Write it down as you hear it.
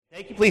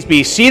Thank you. Please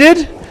be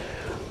seated.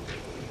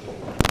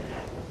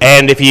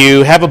 And if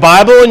you have a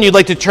Bible and you'd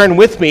like to turn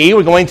with me,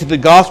 we're going to the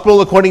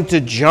Gospel according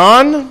to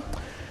John,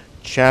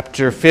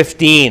 chapter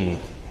 15.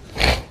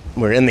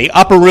 We're in the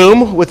upper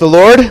room with the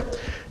Lord,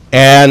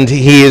 and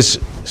He is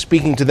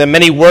speaking to them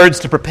many words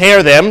to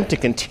prepare them to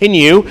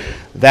continue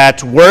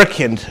that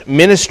work and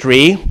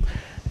ministry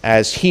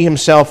as He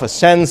Himself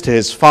ascends to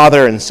His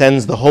Father and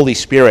sends the Holy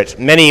Spirit.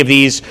 Many of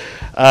these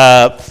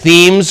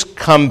themes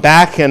come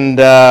back and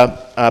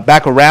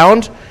back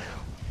around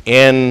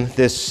in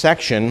this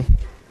section,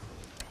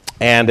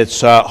 and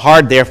it's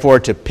hard, therefore,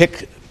 to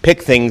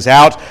pick things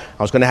out.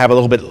 I was going to have a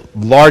little bit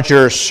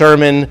larger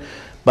sermon,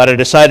 but I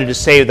decided to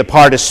save the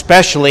part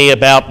especially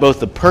about both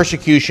the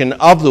persecution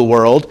of the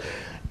world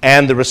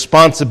and the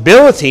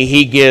responsibility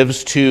He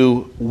gives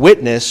to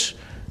witness,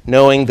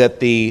 knowing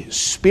that the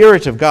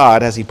Spirit of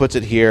God, as He puts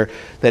it here,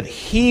 that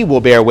He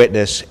will bear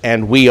witness,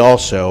 and we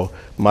also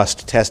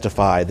must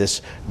testify.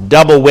 This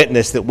double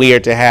witness that we are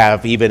to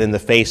have, even in the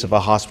face of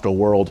a hostile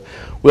world.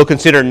 We'll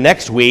consider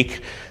next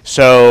week,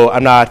 so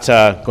I'm not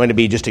going to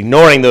be just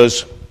ignoring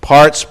those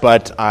parts,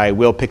 but I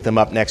will pick them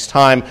up next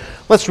time.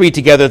 Let's read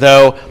together,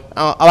 though.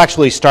 I'll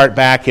actually start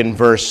back in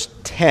verse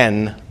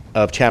 10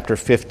 of chapter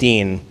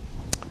 15.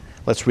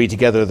 Let's read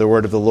together the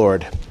word of the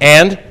Lord.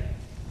 And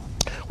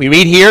we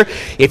read here,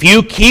 "If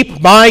you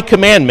keep my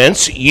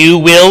commandments, you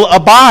will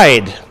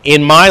abide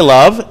in my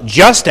love,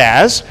 just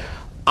as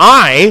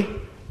I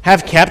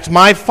have kept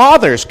my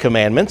Father's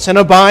commandments and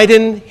abide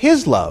in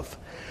his love.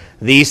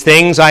 These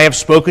things I have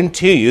spoken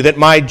to you, that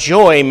my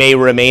joy may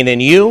remain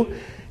in you,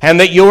 and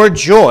that your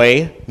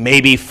joy may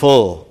be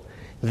full.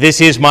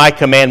 This is my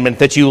commandment,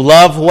 that you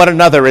love one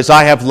another as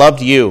I have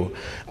loved you.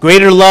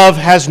 Greater love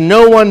has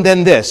no one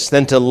than this,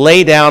 than to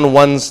lay down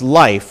one's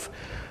life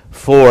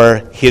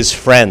for his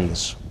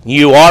friends.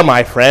 You are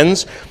my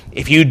friends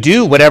if you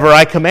do whatever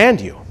I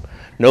command you.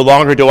 No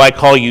longer do I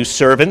call you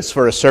servants,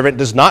 for a servant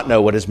does not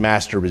know what his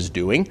master is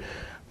doing,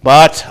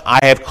 but I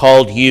have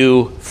called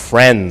you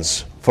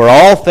friends. For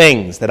all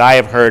things that I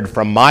have heard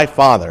from my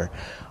Father,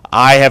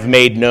 I have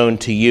made known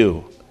to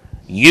you.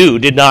 You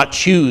did not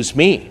choose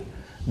me,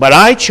 but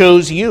I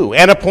chose you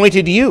and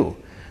appointed you,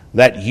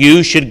 that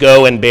you should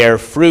go and bear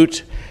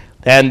fruit,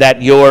 and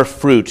that your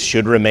fruit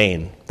should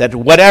remain, that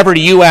whatever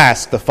you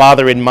ask the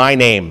Father in my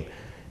name,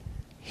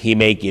 he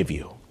may give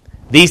you.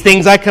 These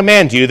things I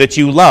command you, that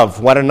you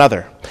love one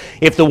another.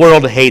 If the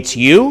world hates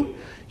you,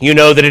 you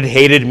know that it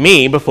hated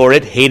me before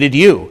it hated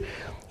you.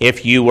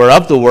 If you were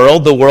of the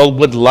world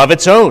would love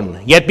its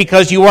own. Yet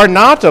because you are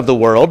not of the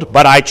world,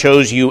 but I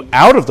chose you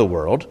out of the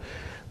world,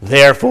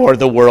 therefore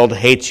the world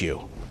hates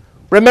you.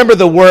 Remember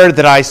the word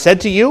that I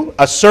said to you,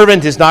 a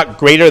servant is not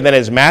greater than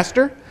his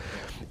master.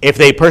 If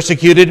they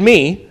persecuted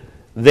me,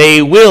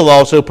 they will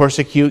also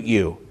persecute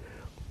you.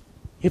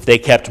 If they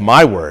kept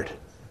my word,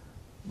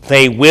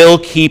 they will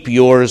keep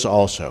yours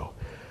also.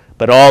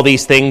 But all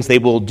these things they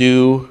will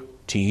do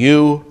to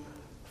you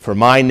for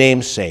my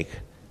name's sake,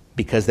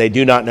 because they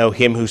do not know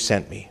him who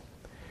sent me.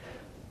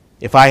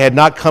 If I had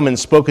not come and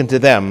spoken to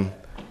them,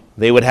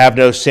 they would have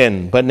no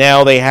sin, but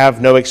now they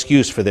have no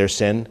excuse for their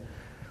sin.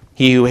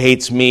 He who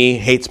hates me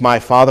hates my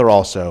Father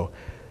also.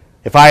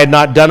 If I had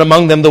not done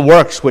among them the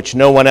works which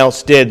no one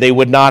else did, they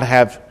would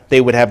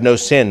have no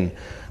sin.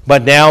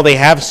 But now they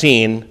have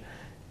seen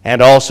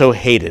and also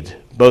hated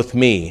both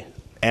me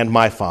and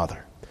my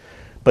Father.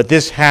 But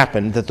this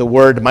happened that the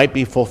word might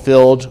be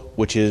fulfilled,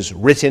 which is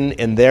written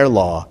in their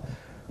law.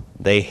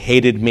 They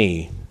hated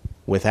me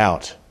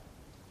without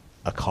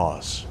a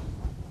cause."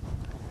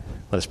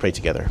 Let us pray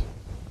together.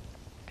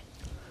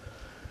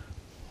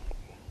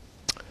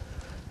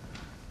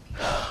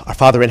 Our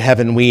Father in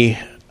heaven, we,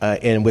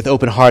 with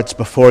open hearts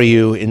before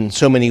you in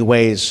so many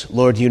ways,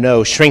 Lord, you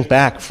know, shrink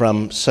back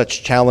from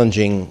such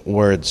challenging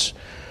words.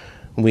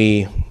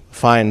 We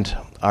find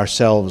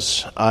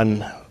ourselves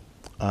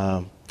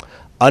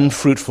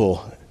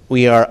unfruitful.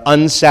 We are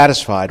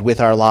unsatisfied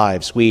with our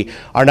lives. We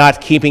are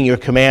not keeping your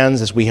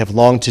commands as we have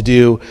longed to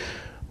do.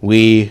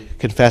 We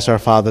confess, our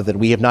Father, that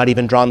we have not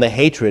even drawn the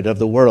hatred of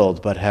the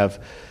world, but have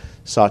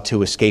sought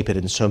to escape it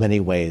in so many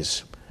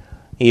ways,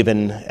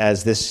 even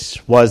as this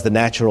was the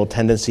natural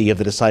tendency of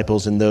the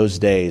disciples in those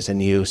days.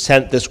 And you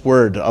sent this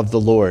word of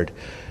the Lord,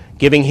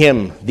 giving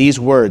him these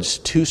words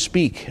to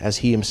speak, as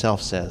he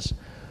himself says.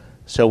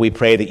 So we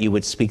pray that you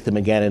would speak them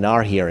again in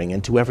our hearing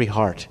and to every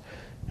heart,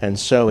 and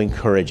so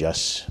encourage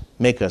us.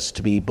 Make us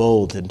to be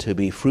bold and to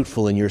be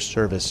fruitful in your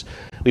service.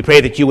 We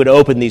pray that you would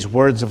open these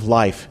words of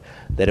life,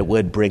 that it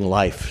would bring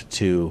life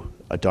to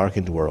a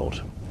darkened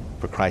world.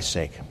 For Christ's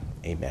sake,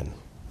 amen.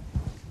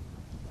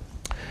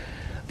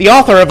 The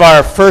author of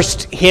our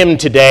first hymn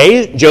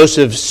today,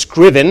 Joseph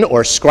Scriven,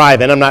 or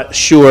Scriven, I'm not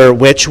sure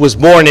which, was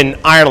born in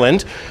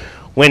Ireland.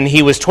 When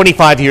he was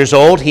 25 years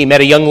old, he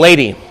met a young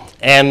lady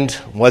and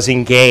was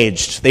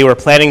engaged. They were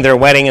planning their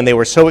wedding and they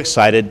were so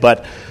excited,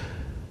 but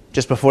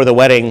just before the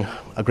wedding,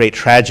 a great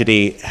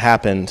tragedy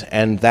happened,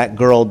 and that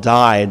girl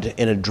died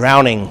in a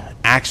drowning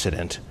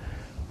accident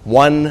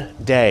one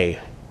day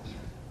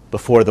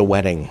before the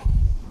wedding.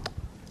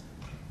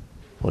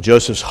 Well,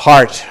 Joseph's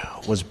heart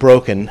was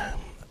broken,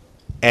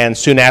 and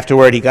soon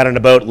afterward he got on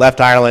a boat,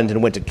 left Ireland,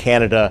 and went to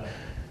Canada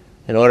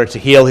in order to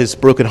heal his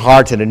broken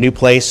heart in a new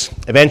place.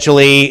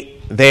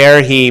 Eventually,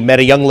 there he met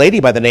a young lady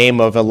by the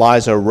name of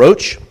Eliza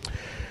Roach,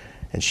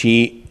 and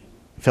she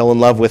fell in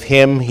love with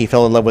him. He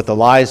fell in love with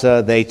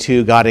Eliza. They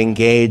two got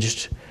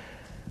engaged,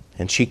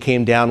 and she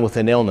came down with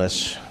an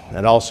illness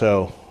and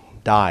also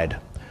died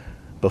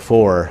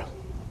before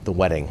the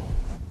wedding.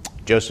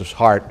 Joseph's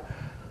heart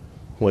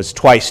was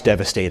twice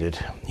devastated.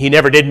 He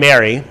never did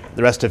marry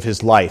the rest of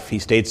his life. He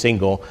stayed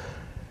single.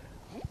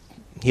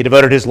 He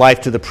devoted his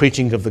life to the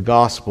preaching of the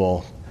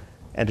gospel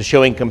and to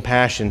showing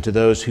compassion to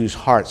those whose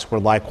hearts were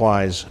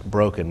likewise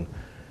broken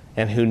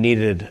and who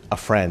needed a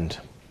friend.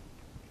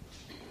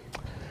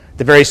 At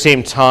the very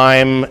same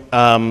time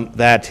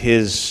that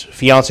his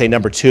fiancée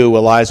number 2,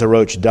 Eliza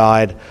Roach,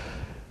 died,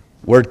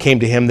 word came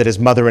to him that his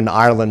mother in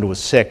Ireland was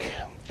sick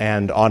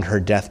and on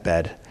her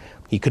deathbed.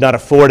 He could not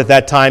afford at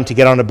that time to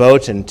get on a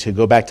boat and to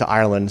go back to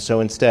Ireland, so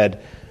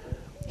instead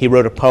he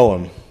wrote a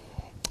poem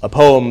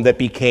that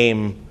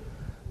became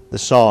the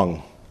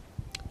song,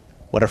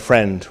 "What a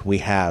Friend We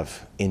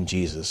Have in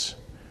Jesus."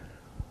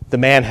 The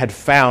man had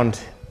found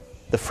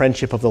the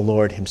friendship of the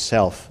Lord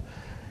himself,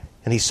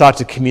 and he sought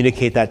to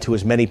communicate that to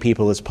as many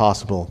people as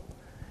possible.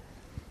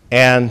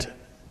 And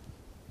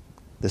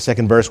the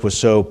second verse was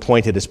so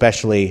pointed,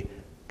 especially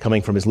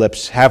coming from his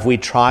lips. Have we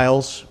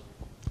trials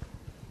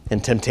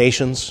and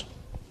temptations?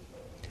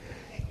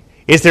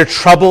 Is there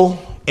trouble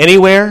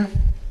anywhere?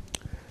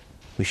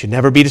 We should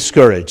never be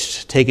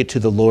discouraged. Take it to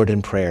the Lord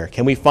in prayer.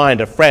 Can we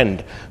find a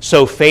friend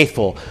so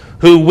faithful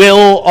who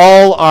will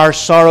all our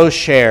sorrows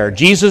share?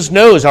 Jesus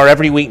knows our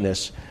every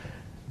weakness.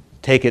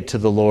 Take it to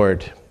the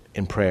Lord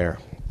in prayer.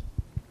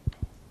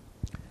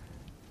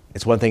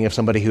 It's one thing if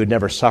somebody who had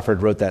never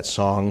suffered wrote that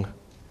song,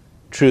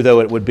 true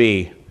though it would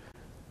be,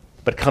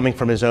 but coming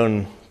from his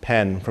own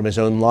pen, from his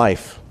own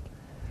life,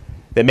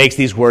 that makes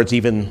these words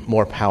even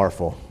more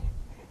powerful.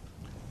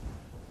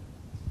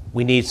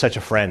 We need such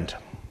a friend.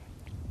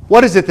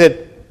 What is it that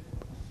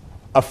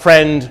a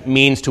friend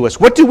means to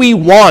us? What do we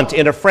want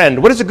in a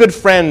friend? What is a good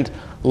friend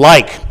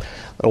like?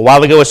 A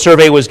while ago, a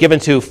survey was given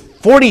to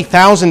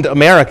 40,000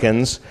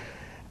 Americans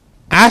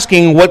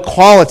asking what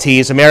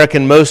qualities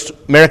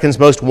Americans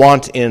most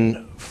want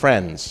in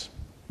friends.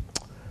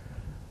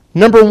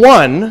 Number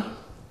one,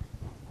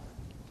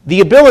 the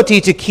ability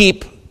to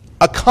keep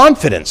a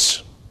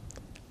confidence.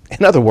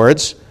 In other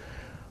words,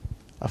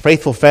 a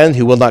faithful friend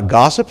who will not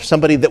gossip,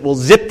 somebody that will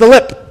zip the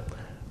lip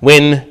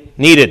when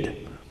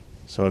needed.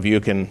 Some of you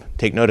can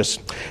take notice.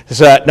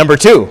 Number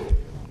two,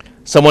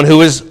 someone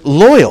who is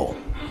loyal.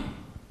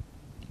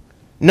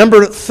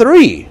 Number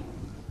three,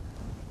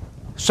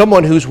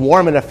 someone who's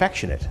warm and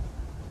affectionate.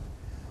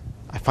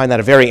 I find that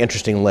a very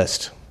interesting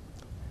list.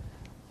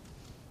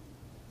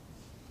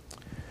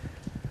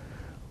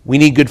 We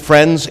need good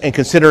friends, and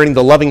considering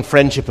the loving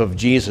friendship of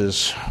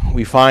Jesus,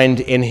 we find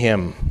in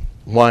him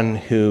one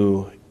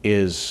who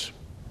is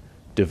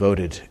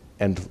devoted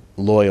and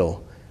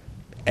loyal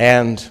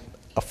and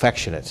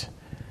affectionate.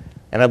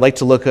 And I'd like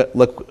to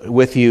look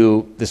with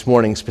you this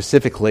morning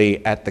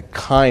specifically at the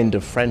kind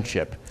of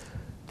friendship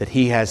that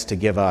he has to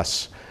give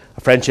us. A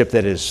friendship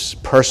that is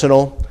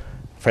personal,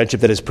 a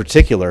friendship that is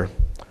particular,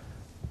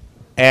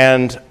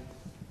 and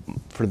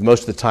for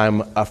most of the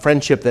time, a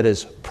friendship that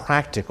is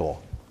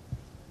practical.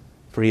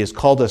 For he has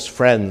called us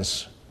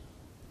friends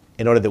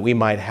in order that we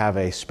might have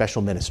a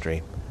special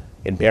ministry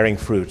in bearing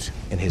fruit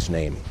in his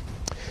name.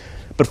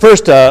 But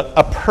first,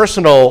 a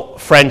personal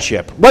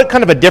friendship. What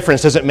kind of a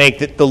difference does it make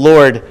that the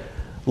Lord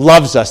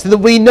loves us, that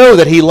we know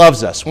that he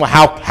loves us? Well,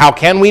 how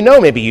can we know?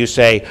 Maybe you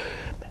say,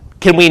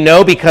 can we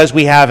know because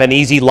we have an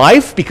easy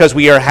life, because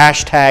we are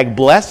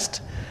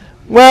 #blessed?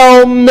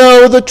 Well,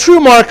 no, the true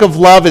mark of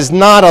love is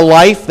not a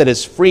life that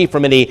is free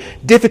from any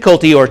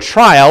difficulty or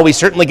trial. We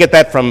certainly get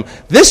that from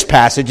this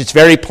passage. It's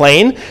very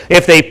plain.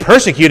 If they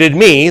persecuted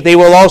me, they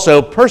will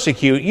also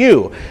persecute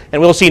you.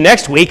 And we'll see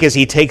next week as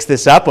he takes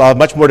this up, I'll have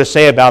much more to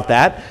say about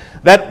that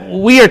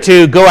we are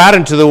to go out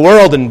into the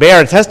world and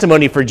bear a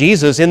testimony for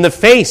Jesus in the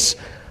face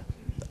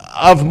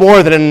of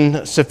more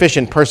than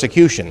sufficient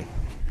persecution.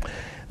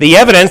 The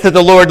evidence that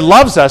the Lord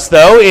loves us,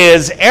 though,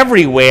 is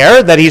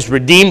everywhere, that he's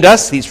redeemed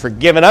us, he's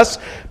forgiven us,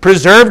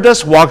 preserved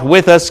us, walked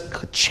with us,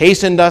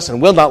 chastened us, and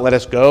will not let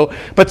us go,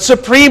 but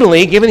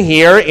supremely given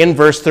here in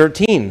verse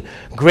 13.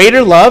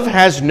 Greater love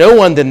has no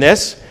one than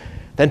this,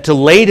 than to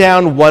lay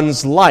down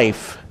one's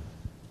life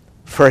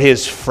for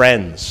his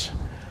friends.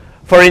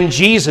 For in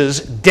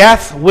Jesus,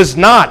 death was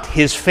not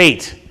his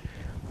fate,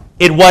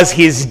 it was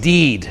his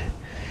deed.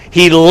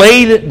 He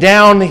laid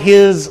down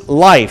his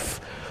life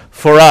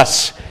for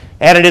us.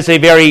 And it is a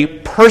very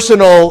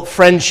personal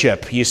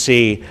friendship, you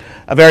see,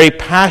 a very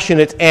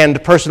passionate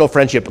and personal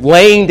friendship,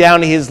 laying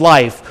down his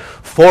life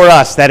for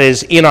us, that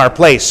is, in our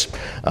place.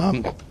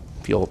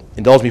 If you'll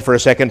indulge me for a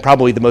second,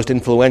 probably the most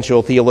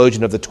influential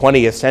theologian of the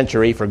 20th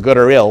century, for good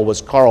or ill,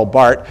 was Karl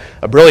Barth,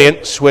 a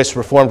brilliant Swiss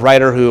Reformed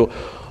writer who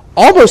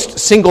almost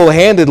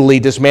single-handedly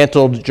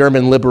dismantled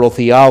German liberal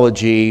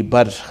theology,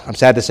 but I'm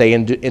sad to say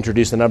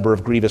introduced a number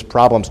of grievous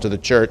problems to the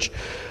church.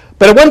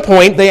 But at one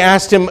point,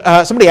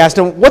 somebody asked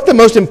him what the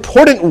most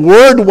important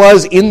word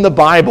was in the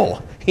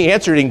Bible. He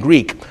answered in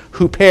Greek,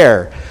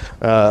 huper,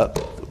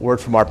 word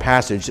from our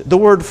passage, the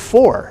word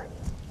for.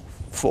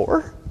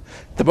 For?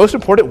 The most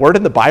important word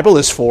in the Bible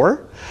is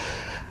for?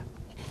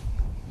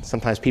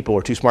 Sometimes people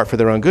are too smart for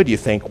their own good, you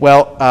think.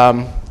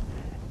 Well,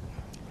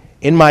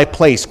 in my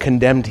place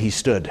condemned he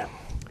stood,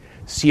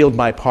 sealed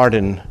my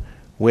pardon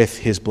with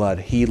his blood.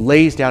 He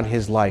lays down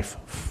his life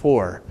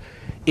for,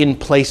 in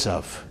place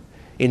of,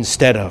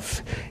 instead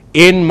of.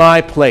 In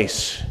my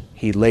place,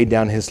 he laid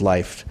down his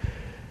life.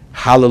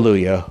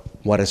 Hallelujah,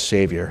 what a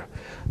Savior.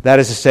 That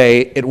is to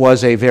say, it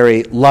was a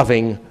very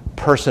loving,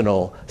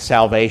 personal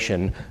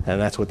salvation, and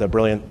that's what the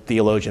brilliant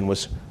theologian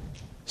was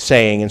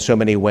saying in so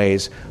many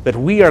ways, that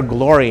we are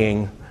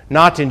glorying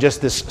not in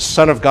just this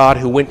Son of God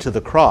who went to the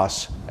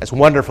cross, as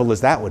wonderful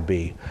as that would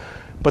be,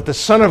 but the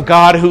Son of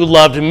God who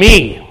loved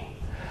me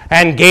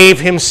and gave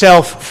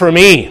himself for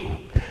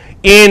me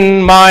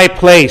in my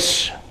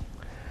place.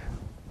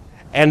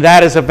 And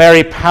that is a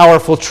very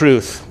powerful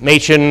truth.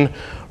 Machen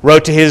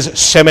wrote to his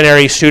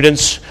seminary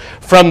students,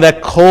 from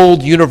that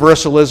cold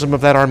universalism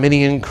of that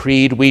Arminian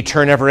creed, we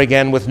turn ever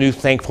again with new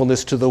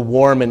thankfulness to the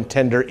warm and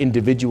tender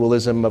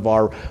individualism of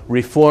our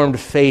Reformed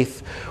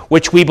faith,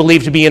 which we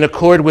believe to be in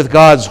accord with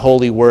God's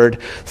holy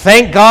word.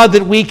 Thank God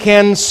that we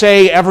can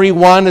say,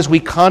 everyone, as we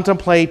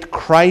contemplate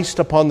Christ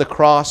upon the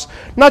cross,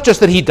 not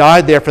just that he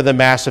died there for the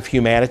mass of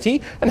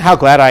humanity, and how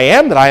glad I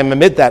am that I am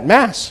amid that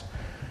mass,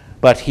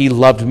 but he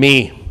loved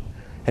me,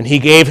 and he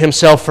gave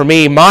himself for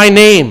me. My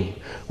name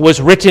was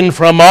written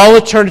from all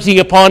eternity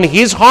upon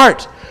his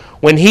heart.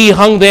 When he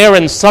hung there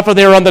and suffered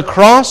there on the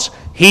cross,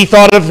 he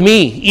thought of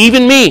me,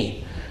 even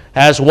me,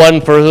 as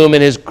one for whom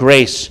in his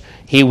grace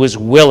he was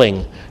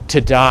willing to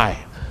die.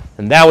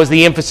 And that was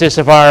the emphasis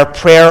of our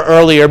prayer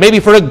earlier. Maybe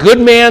for a good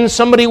man,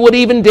 somebody would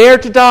even dare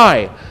to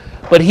die.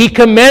 But he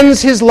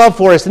commends his love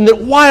for us, and that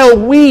while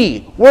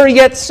we were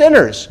yet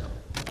sinners,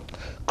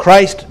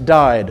 Christ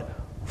died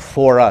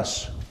for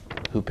us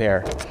who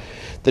perish.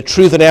 The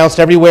truth announced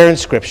everywhere in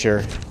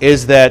Scripture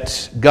is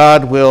that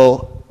God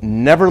will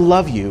never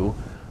love you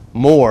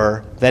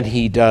more than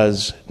he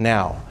does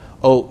now.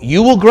 Oh,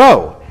 you will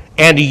grow,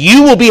 and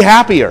you will be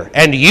happier,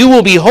 and you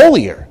will be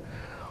holier.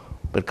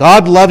 But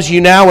God loves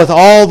you now with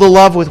all the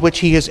love with which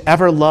he has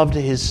ever loved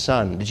his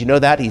Son. Did you know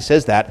that? He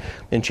says that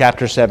in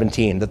chapter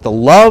 17, that the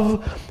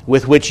love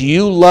with which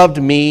you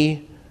loved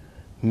me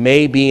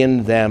may be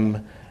in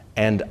them,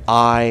 and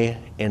I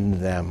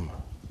in them.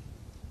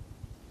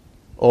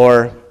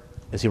 Or,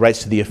 as he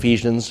writes to the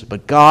Ephesians,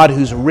 but God,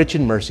 who's rich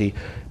in mercy,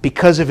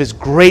 because of his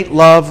great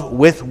love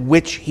with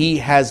which he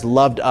has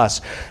loved us,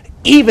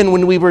 even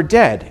when we were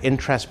dead in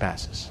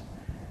trespasses,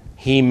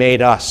 he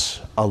made us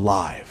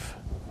alive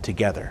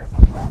together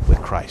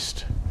with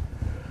Christ.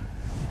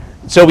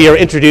 So we are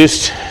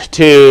introduced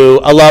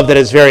to a love that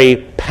is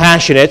very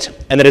passionate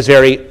and that is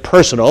very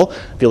personal.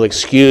 If you'll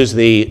excuse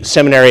the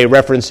seminary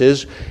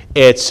references,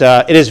 it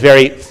is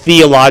very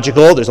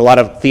theological. There's a lot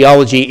of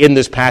theology in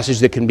this passage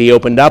that can be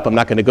opened up. I'm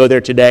not going to go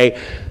there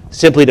today,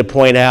 simply to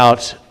point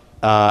out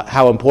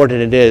how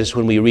important it is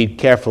when we read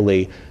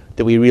carefully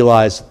that we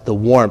realize the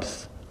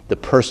warmth, the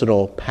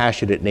personal,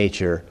 passionate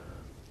nature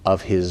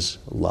of his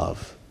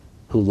love,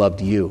 who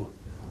loved you,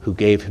 who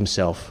gave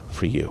himself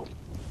for you.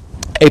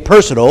 A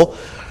personal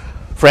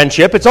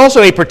friendship. It's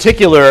also a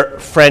particular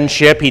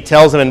friendship. He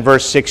tells them in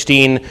verse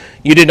 16,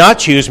 you did not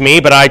choose me,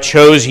 but I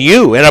chose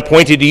you and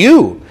appointed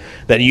you,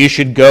 that you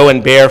should go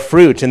and bear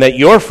fruit, and that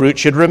your fruit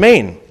should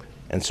remain,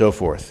 and so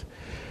forth.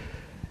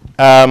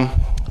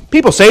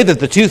 People say that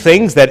the two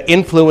things that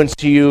influence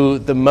you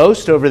the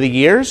most over the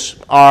years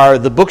are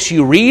the books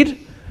you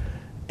read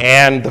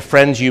and the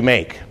friends you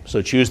make.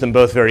 So choose them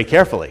both very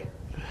carefully.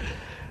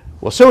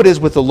 Well, so it is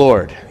with the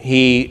Lord.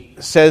 He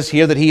says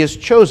here that he has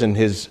chosen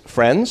his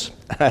friends.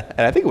 And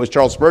I think it was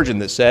Charles Spurgeon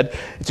that said,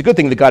 it's a good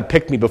thing that God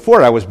picked me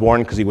before I was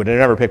born, because he would have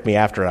never picked me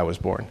after I was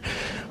born.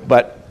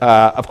 But,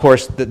 of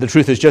course, the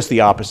truth is just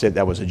the opposite.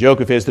 That was a joke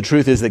of his. The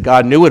truth is that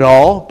God knew it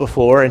all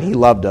before, and he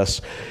loved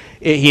us.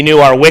 He knew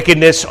our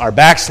wickedness, our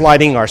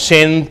backsliding, our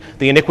sin,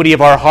 the iniquity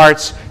of our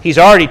hearts. He's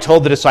already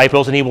told the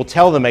disciples, and he will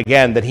tell them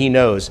again that he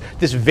knows.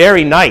 This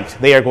very night,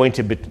 they are going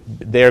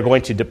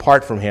to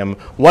depart from him.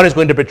 One is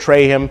going to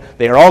betray him.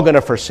 They are all going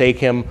to forsake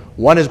him.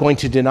 One is going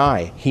to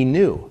deny. He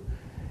knew.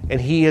 And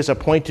he has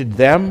appointed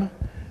them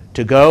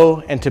to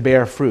go and to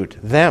bear fruit.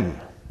 Them.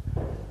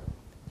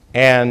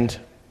 And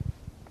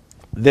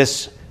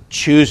this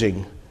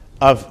choosing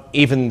of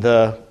even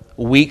the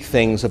weak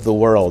things of the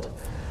world,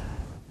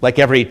 like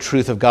every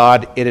truth of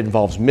God, it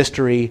involves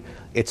mystery,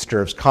 it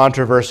stirs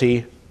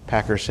controversy,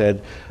 Packer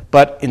said,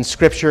 but in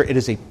Scripture it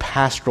is a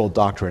pastoral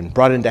doctrine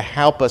brought in to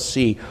help us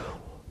see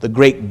the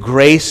great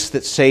grace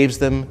that saves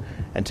them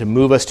and to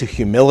move us to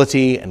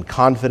humility and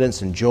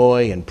confidence and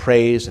joy and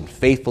praise and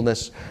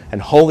faithfulness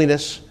and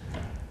holiness.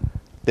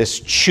 This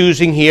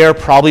choosing here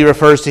probably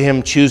refers to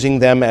him choosing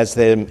them as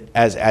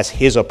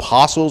his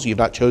apostles. You've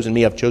not chosen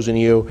me, I've chosen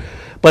you.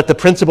 But the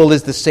principle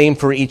is the same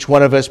for each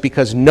one of us,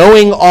 because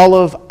knowing all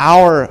of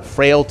our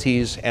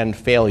frailties and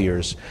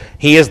failures,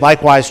 he has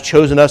likewise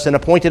chosen us and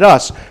appointed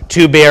us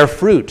to bear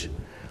fruit,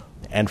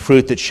 and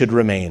fruit that should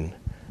remain.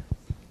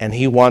 And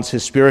he wants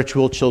his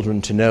spiritual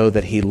children to know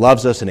that he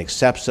loves us and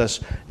accepts us,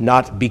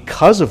 not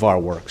because of our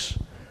works,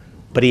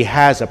 but he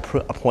has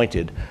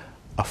appointed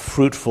a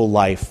fruitful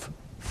life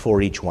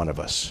for each one of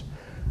us.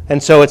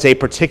 And so it's a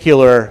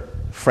particular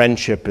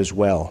friendship as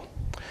well.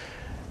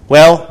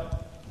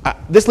 Well,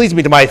 this leads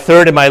me to my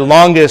third and my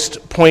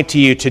longest point to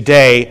you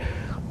today,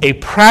 a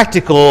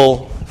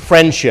practical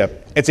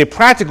friendship. It's a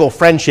practical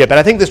friendship, and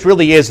I think this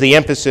really is the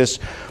emphasis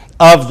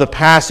of the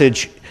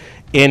passage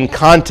in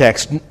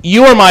context.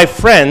 You are my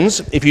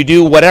friends if you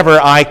do whatever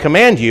I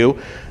command you.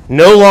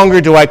 No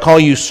longer do I call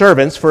you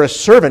servants, for a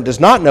servant does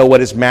not know what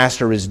his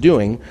master is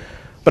doing,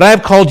 but I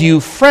have called you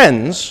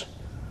friends,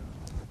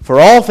 for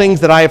all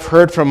things that I have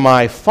heard from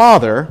my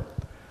Father,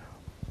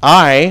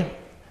 I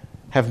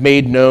have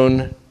made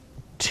known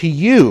to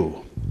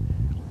you.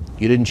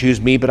 You didn't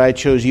choose me, but I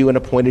chose you and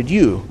appointed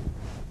you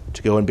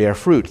to go and bear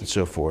fruit, and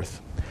so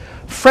forth.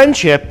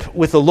 Friendship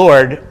with the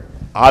Lord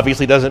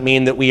obviously doesn't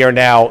mean that we are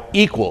now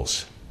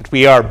equals.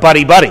 We are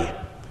buddy-buddy,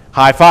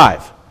 high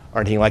five,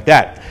 or anything like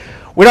that.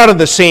 We're not on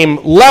the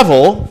same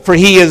level, for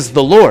he is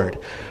the Lord.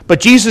 But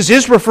Jesus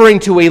is referring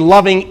to a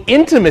loving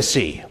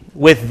intimacy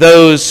with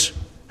those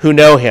who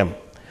know him.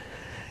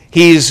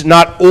 He's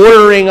not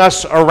ordering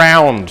us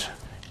around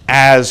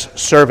as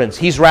servants.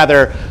 He's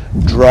rather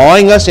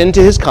drawing us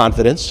into his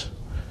confidence,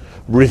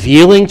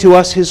 revealing to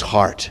us his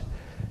heart,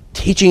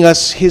 teaching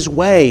us his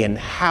way and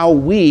how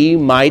we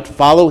might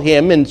follow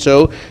him and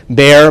so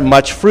bear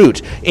much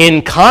fruit.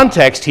 In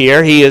context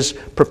here, he is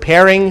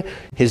preparing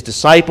his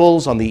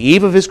disciples on the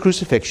eve of his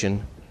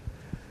crucifixion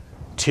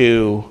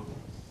to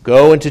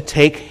go and to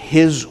take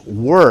his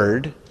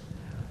word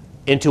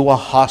into a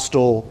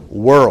hostile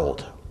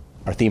world,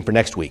 our theme for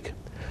next week.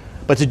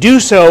 But to do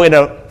so in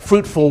a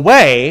fruitful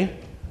way,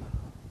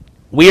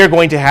 we are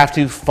going to have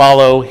to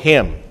follow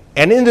him.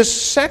 And in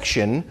this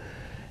section,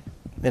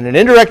 in an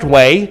indirect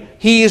way,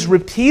 he is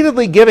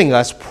repeatedly giving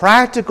us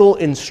practical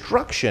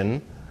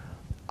instruction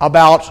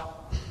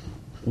about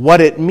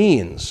what it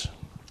means.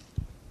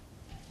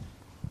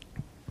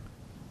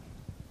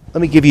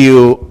 Let me give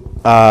you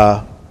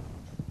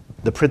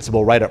the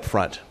principle right up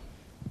front.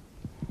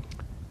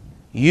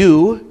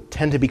 You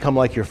tend to become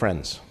like your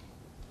friends.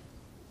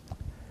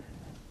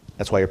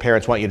 That's why your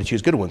parents want you to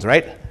choose good ones,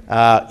 right?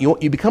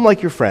 You become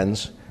like your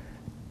friends,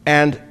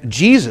 and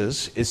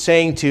Jesus is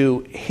saying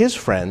to his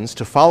friends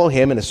to follow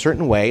him in a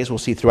certain way, as we'll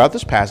see throughout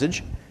this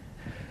passage,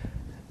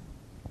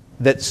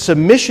 that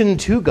submission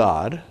to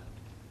God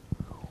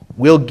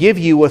will give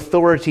you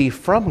authority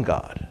from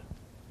God.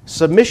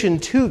 Submission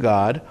to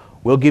God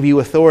will give you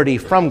authority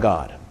from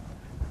God.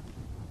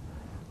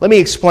 Let me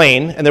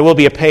explain, and there will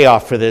be a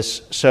payoff for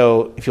this,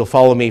 so if you'll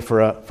follow me for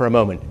a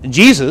moment.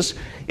 Jesus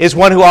is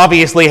one who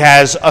obviously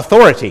has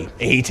authority.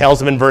 He tells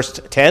them in verse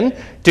 10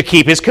 to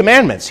keep his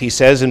commandments. He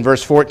says in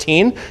verse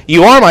 14,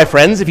 "You are my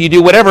friends if you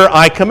do whatever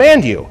I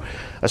command you."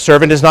 A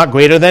servant is not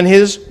greater than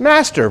his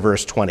master,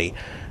 verse 20,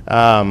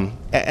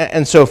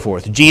 and so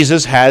forth.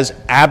 Jesus has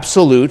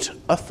absolute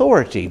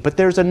authority. But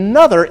there's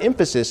another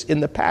emphasis in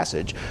the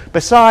passage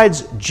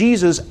besides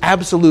Jesus'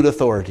 absolute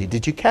authority.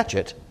 Did you catch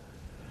it?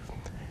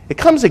 It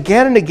comes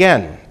again and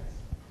again.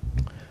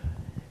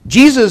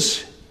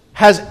 Jesus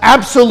has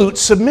absolute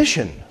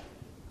submission.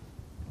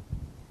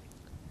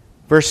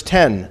 Verse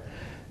 10,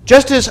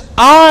 "Just as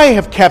I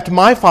have kept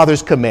my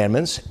Father's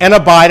commandments and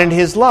abide in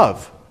his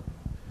love."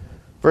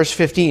 Verse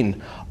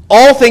 15,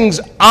 "All things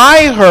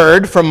I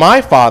heard from my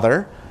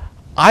Father,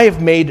 I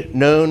have made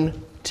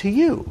known to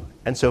you."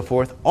 And so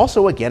forth,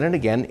 also again and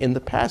again in the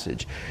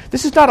passage.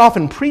 This is not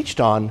often preached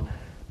on,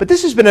 but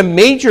this has been a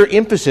major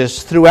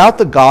emphasis throughout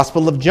the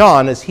Gospel of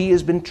John as he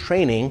has been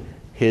training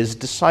his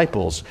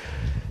disciples.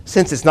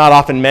 Since it's not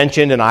often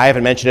mentioned, and I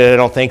haven't mentioned it, I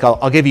don't think,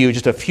 I'll give you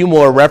just a few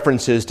more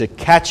references to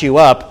catch you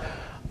up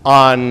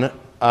on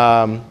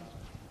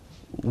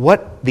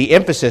what the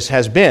emphasis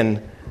has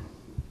been,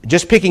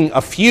 just picking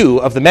a few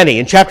of the many.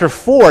 In chapter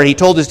 4, he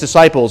told his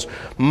disciples,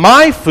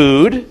 "My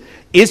food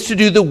is to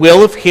do the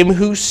will of him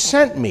who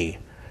sent me,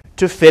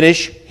 to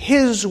finish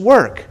his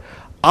work.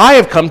 I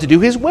have come to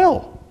do his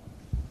will.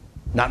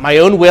 Not my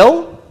own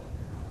will,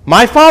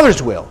 my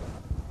Father's will."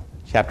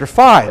 Chapter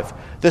 5,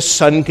 "The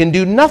Son can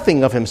do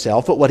nothing of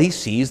himself but what he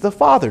sees the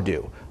Father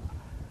do."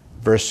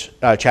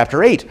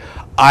 Chapter 8,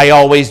 "I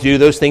always do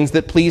those things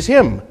that please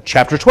him."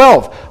 Chapter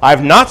 12, "I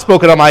have not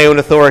spoken on my own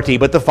authority,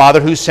 but the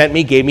Father who sent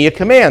me gave me a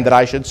command that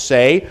I should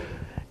say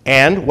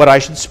and what I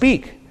should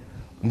speak.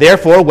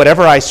 Therefore,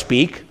 whatever I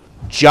speak,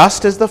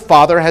 just as the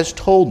Father has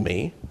told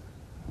me,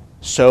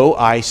 so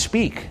I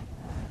speak."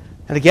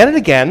 And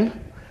again,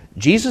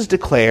 Jesus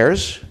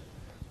declares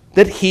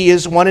that he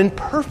is one in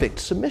perfect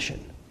submission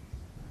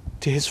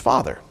to his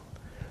Father,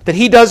 that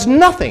he does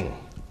nothing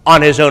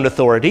on his own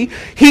authority.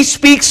 He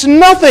speaks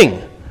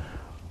nothing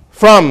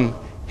from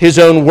his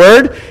own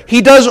word.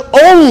 He does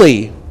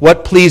only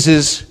what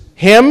pleases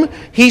him.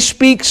 He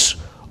speaks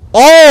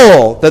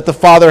all that the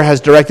Father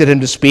has directed him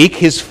to speak.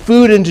 His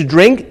food and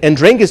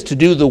drink is to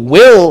do the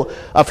will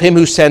of him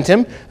who sent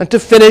him and to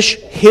finish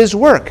his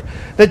work.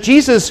 That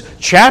Jesus,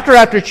 chapter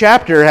after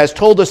chapter, has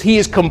told us he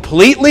is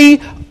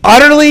completely,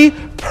 utterly,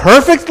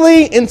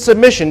 perfectly in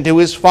submission to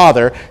his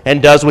Father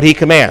and does what he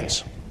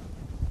commands.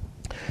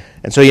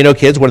 And so,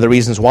 kids, one of the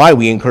reasons why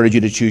we encourage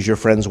you to choose your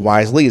friends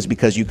wisely is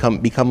because you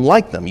become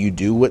like them. You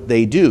do what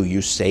they do.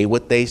 You say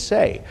what they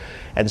say.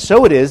 And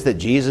so it is that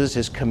Jesus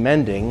is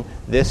commending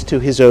this to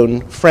his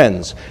own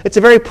friends. It's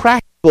a very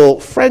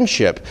practical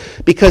friendship,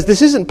 because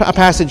this isn't a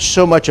passage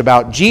so much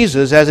about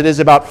Jesus as it is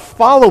about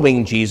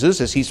following Jesus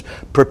as he's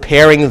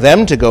preparing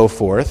them to go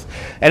forth.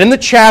 And in the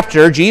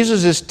chapter,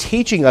 Jesus is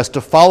teaching us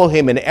to follow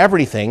him in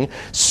everything,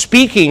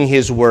 speaking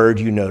his word,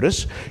 you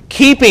notice,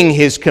 keeping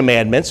his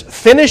commandments,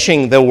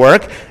 finishing the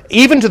work,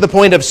 even to the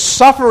point of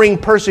suffering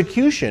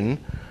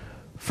persecution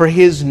for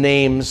his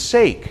name's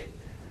sake.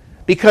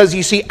 Because,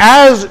 you see,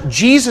 as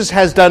Jesus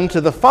has done to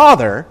the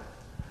Father,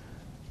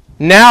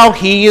 now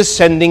he is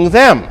sending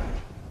them.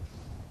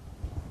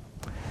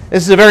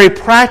 This is a very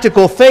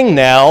practical thing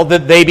now,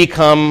 that they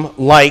become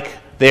like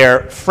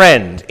their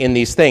friend in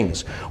these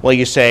things. Well,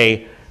 you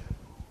say,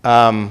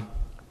 who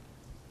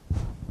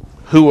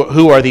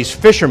are these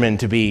fishermen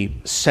to be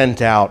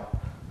sent out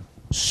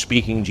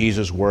speaking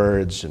Jesus'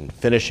 words and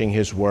finishing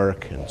his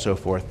work and so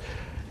forth?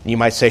 And you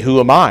might say, who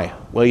am I?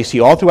 Well, you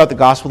see, all throughout the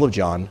Gospel of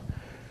John,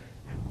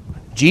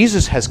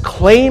 Jesus has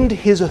claimed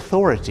his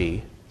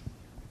authority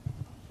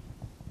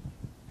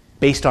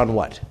based on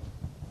what?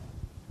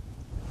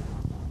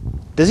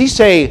 Does he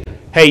say,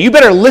 hey, you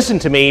better listen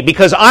to me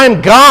because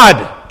I'm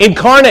God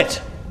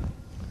incarnate.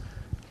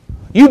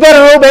 You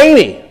better obey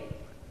me.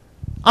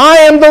 I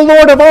am the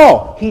Lord of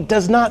all. He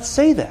does not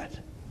say that.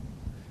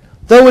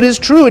 Though it is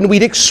true, and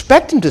we'd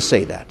expect him to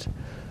say that.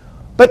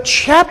 But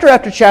chapter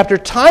after chapter,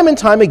 time and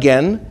time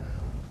again,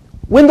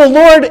 when the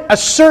Lord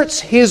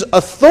asserts his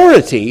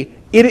authority,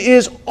 it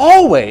is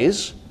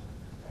always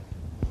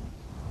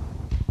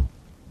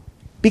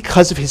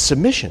because of his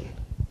submission.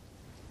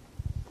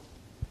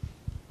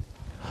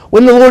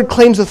 When the Lord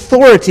claims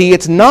authority,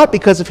 it's not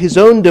because of his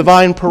own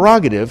divine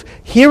prerogative.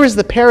 Here is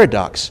the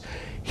paradox.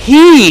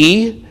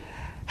 He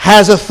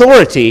has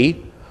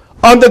authority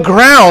on the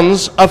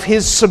grounds of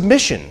his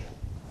submission.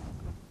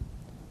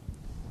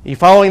 Are you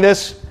following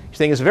this? You're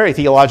saying it's a very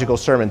theological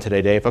sermon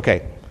today, Dave.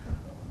 Okay.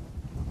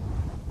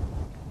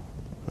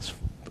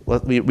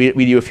 Let me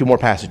read you a few more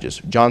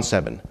passages. John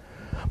 7.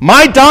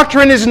 My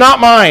doctrine is not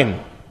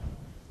mine,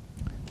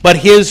 but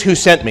his who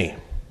sent me.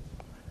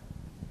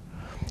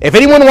 If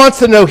anyone wants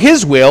to know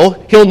his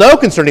will, he'll know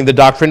concerning the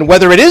doctrine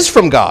whether it is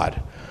from God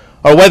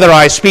or whether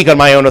I speak on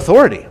my own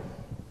authority.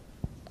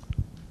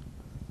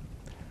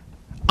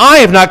 I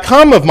have not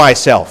come of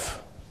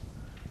myself,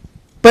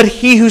 but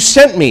he who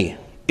sent me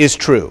is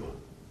true.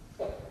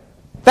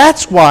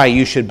 That's why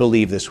you should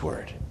believe this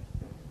word.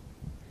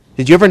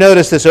 Did you ever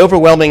notice this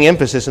overwhelming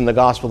emphasis in the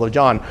Gospel of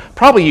John?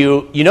 Probably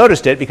you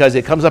noticed it because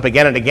it comes up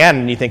again and again,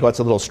 and you think, well, it's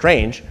a little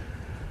strange.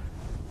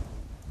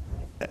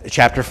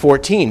 Chapter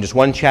 14, just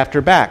one chapter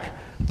back.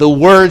 The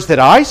words that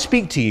I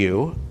speak to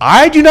you,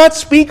 I do not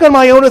speak on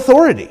my own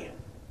authority,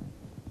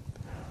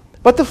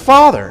 but the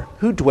Father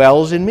who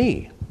dwells in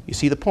me. You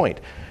see the point.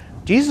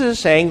 Jesus is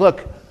saying,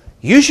 look,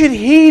 you should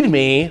heed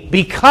me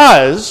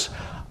because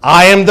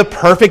I am the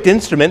perfect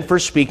instrument for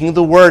speaking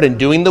the word and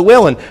doing the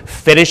will and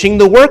finishing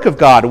the work of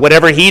God.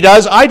 Whatever he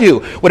does, I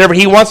do. Whatever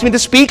he wants me to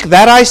speak,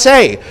 that I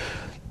say.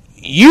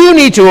 You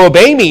need to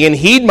obey me and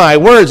heed my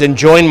words and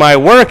join my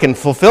work and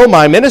fulfill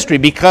my ministry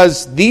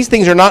because these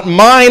things are not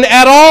mine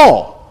at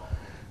all.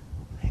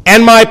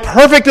 And my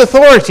perfect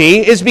authority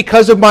is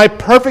because of my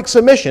perfect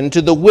submission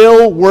to the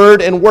will,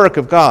 word, and work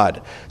of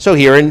God. So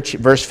here in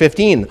verse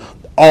 15,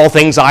 all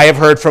things I have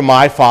heard from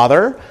my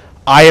Father,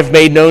 I have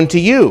made known to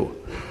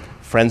you.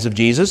 Friends of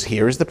Jesus,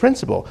 here is the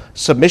principle.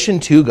 Submission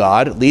to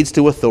God leads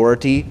to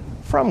authority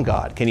from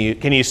God. Can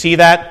you see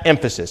that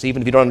emphasis?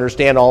 Even if you don't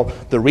understand all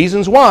the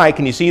reasons why,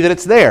 can you see that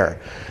it's there?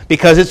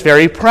 Because it's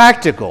very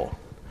practical.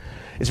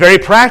 It's very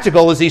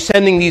practical as he's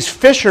sending these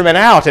fishermen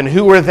out, and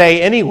who are they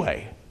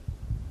anyway?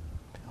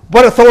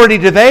 What authority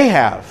do they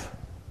have?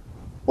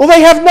 Well,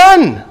 they have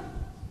none.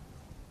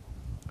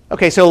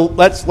 Okay, so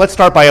let's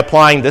start by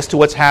applying this to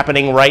what's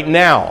happening right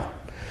now.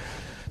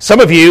 Some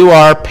of you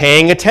are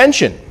paying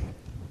attention.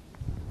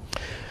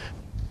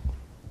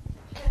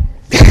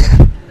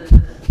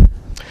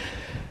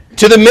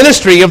 To the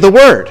ministry of the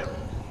Word.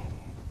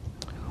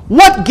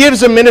 What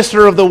gives a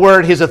minister of the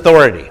Word his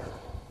authority?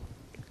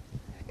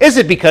 Is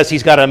it because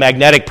he's got a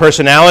magnetic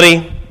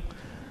personality?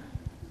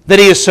 That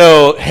he is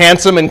so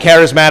handsome and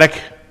charismatic?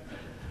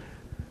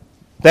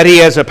 That he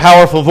has a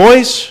powerful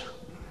voice?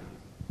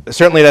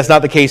 Certainly that's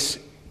not the case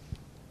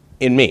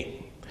in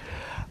me.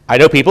 I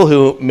know people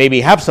who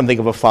maybe have something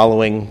of a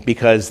following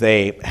because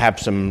they have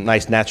some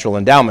nice natural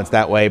endowments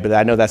that way, but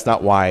I know that's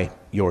not why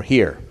you're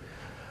here.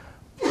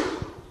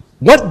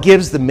 What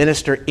gives the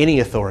minister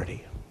any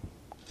authority?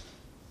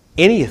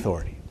 any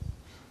authority,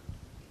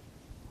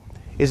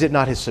 is it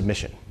not his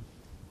submission?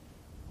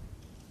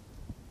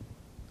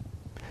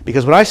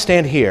 Because when I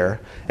stand here,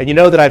 and you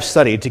know that I've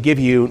studied to give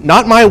you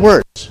not my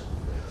words,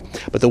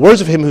 but the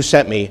words of him who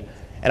sent me,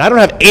 and I don't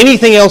have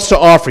anything else to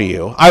offer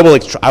you, I will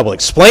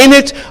explain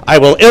it, I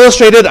will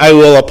illustrate it, I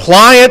will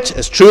apply it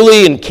as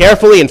truly and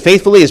carefully and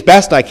faithfully as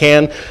best I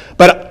can,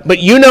 but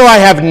you know I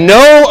have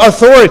no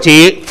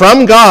authority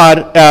from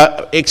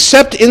God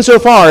except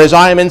insofar as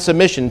I am in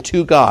submission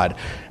to God.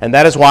 And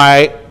that is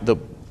why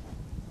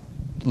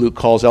Luke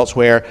calls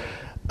elsewhere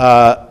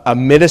a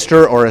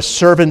minister or a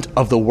servant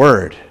of the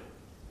word.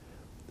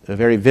 A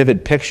very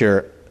vivid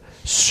picture,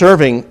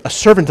 serving a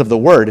servant of the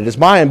word. It is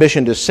my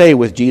ambition to say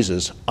with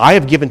Jesus, I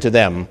have given to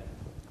them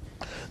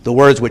the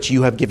words which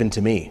you have given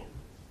to me,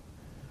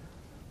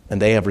 and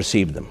they have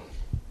received them.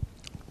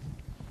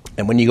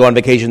 And when you go on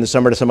vacation this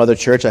summer to some other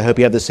church, I hope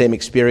you have the same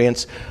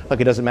experience.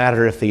 Look, it doesn't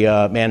matter if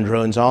the man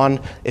drones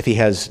on, if he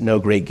has no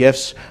great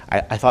gifts.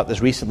 I thought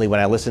this recently when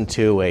I listened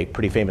to a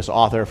pretty famous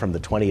author from the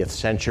 20th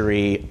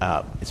century.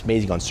 It's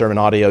amazing on sermon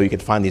audio. You can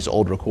find these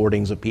old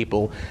recordings of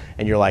people,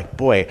 and you're like,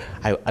 boy,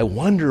 I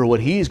wonder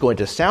what he's going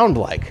to sound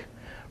like,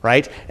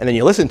 right? And then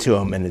you listen to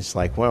him, and it's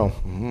like, well,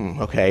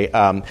 okay.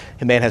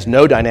 The man has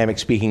no dynamic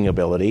speaking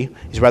ability.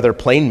 He's rather a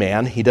plain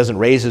man. He doesn't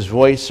raise his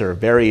voice or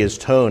vary his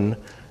tone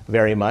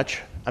very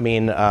much. I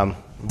mean, one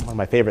of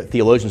my favorite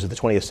theologians of the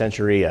 20th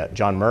century,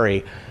 John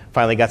Murray,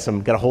 finally got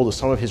a hold of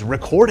some of his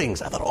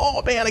recordings. I thought,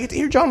 oh man, I get to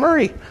hear John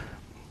Murray.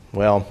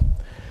 Well,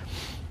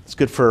 it's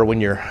good for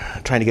when you're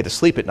trying to get to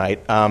sleep at night.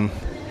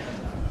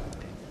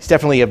 He's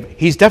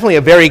definitely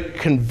a very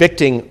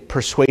convicting,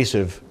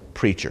 persuasive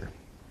preacher.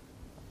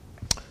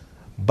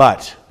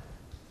 But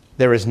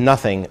there is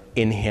nothing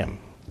in him.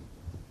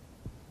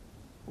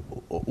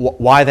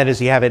 Why then does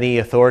he have any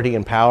authority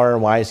and power?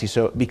 And why is he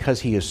so?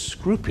 Because he is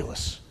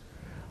scrupulous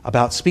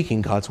about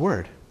speaking God's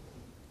word.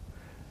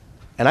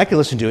 And I can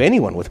listen to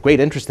anyone with great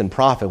interest in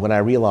prophet when I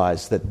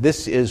realize that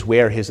this is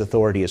where his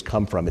authority has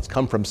come from. It's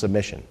come from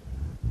submission.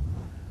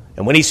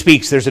 And when he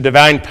speaks, there's a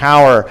divine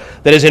power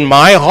that is in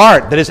my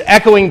heart that is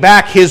echoing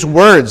back his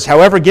words,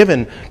 however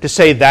given, to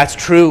say, that's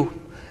true,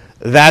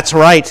 that's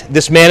right.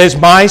 This man is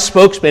my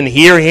spokesman,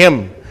 hear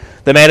him.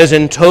 The man is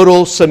in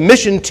total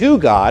submission to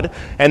God,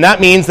 and that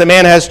means the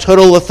man has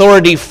total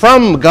authority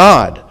from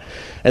God.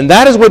 And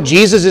that is what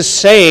Jesus is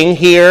saying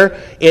here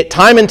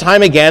time and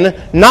time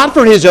again, not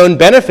for his own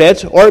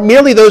benefit, or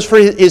merely those for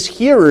his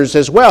hearers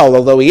as well,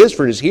 although he is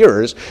for his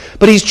hearers,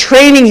 but he's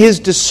training his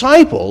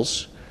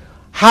disciples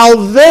how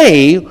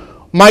they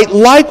might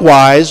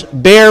likewise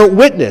bear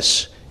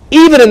witness,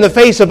 even in the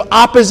face of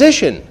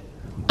opposition.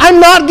 I'm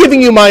not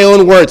giving you my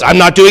own words. I'm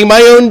not doing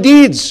my own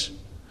deeds.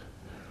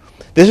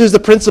 This is the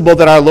principle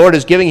that our Lord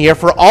is giving here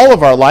for all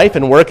of our life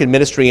and work and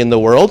ministry in the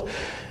world.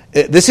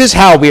 This is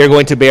how we are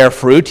going to bear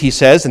fruit, he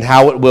says, and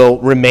how it will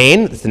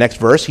remain. That's the next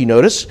verse, you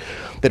notice.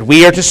 That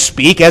we are to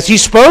speak as he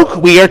spoke,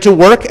 we are to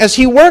work as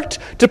he worked,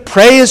 to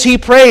pray as he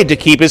prayed, to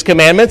keep his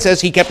commandments as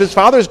he kept his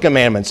Father's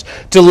commandments,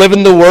 to live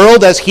in the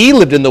world as he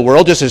lived in the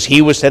world, just as he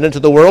was sent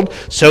into the world,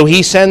 so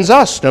he sends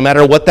us, no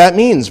matter what that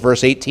means.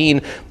 Verse 18,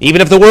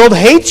 even if the world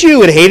hates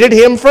you, it hated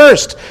him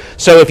first.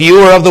 So if you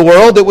were of the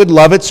world, it would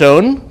love its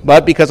own,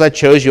 but because I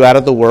chose you out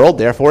of the world,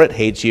 therefore it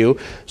hates you.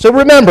 So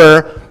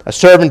remember, a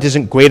servant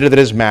isn't greater than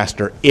his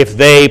master. If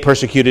they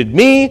persecuted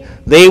me,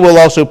 they will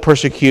also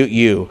persecute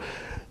you.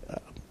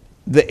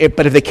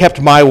 But if they kept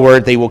my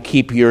word, they will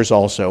keep yours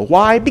also.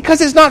 Why? Because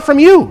it's not from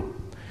you.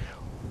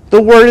 The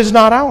word is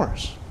not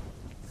ours.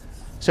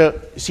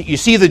 So you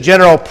see the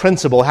general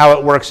principle, how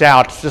it works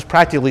out, just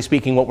practically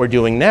speaking what we're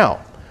doing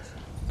now.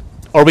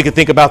 Or we could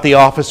think about the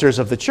officers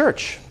of the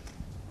church.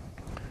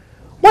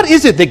 What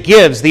is it that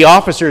gives the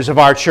officers of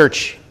our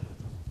church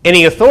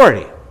any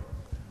authority?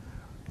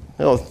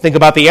 Well, think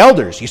about the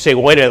elders. You say,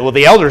 well, wait a minute, well,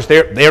 the elders,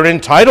 they're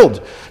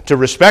entitled to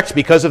respect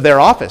because of their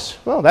office.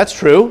 Well, that's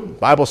true. The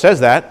Bible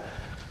says that.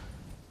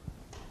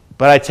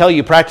 But I tell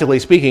you, practically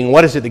speaking,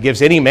 what is it that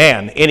gives any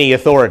man any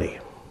authority?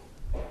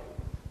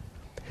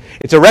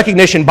 It's a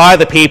recognition by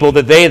the people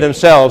that they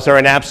themselves are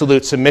in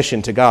absolute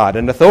submission to God.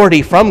 And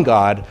authority from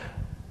God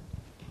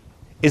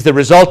is the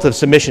result of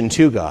submission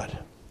to God.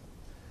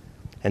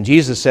 And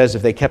Jesus says,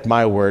 if they kept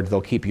my word, they'll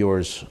keep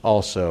yours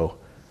also,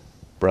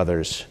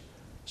 brothers.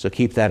 So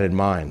keep that in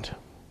mind.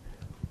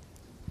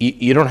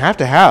 You don't have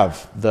to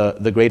have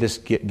the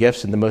greatest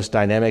gifts and the most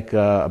dynamic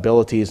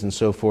abilities and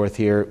so forth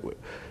here.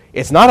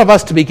 It's not of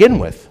us to begin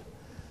with,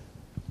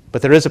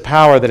 but there is a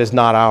power that is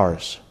not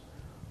ours.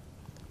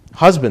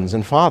 Husbands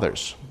and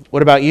fathers,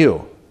 what about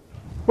you?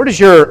 Where does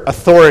your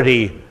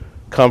authority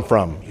come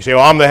from? You say,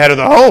 well, I'm the head of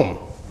the home.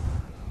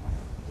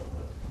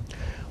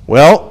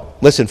 Well,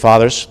 listen,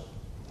 fathers.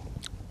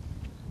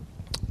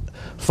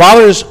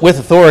 Fathers with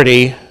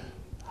authority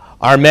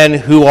are men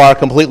who are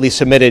completely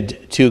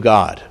submitted to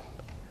God.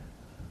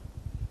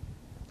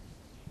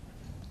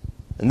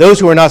 And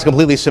those who are not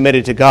completely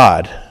submitted to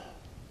God,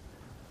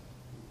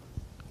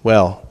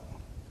 well,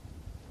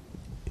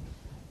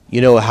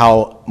 you know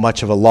how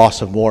much of a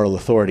loss of moral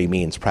authority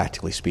means,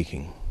 practically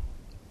speaking.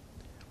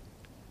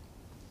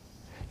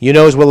 You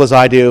know as well as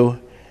I do,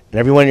 and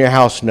everyone in your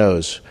house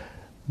knows,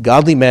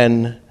 godly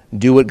men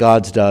do what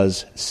God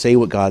does, say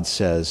what God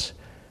says,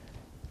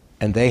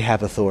 and they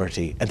have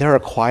authority. And there are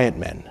quiet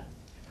men.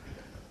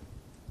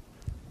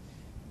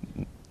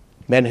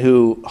 Men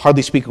who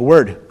hardly speak a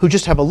word, who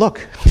just have a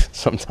look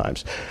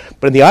sometimes.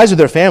 But in the eyes of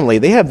their family,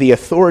 they have the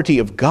authority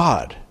of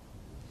God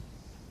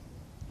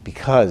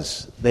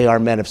because they are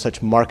men of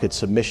such marked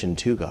submission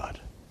to God.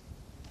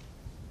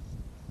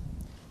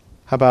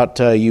 How about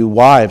you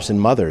wives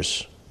and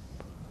mothers?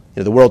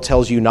 The world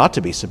tells you not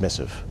to be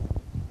submissive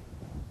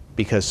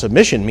because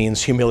submission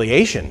means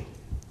humiliation.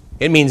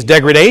 It means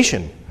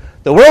degradation.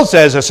 The world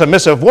says a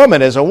submissive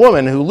woman is a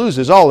woman who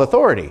loses all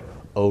authority.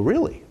 Oh,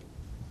 really?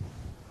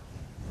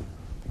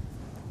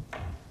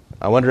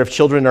 I wonder if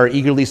children are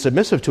eagerly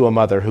submissive to a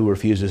mother who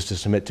refuses to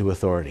submit to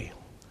authority.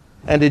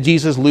 And did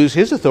Jesus lose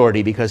his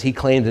authority because he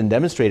claimed and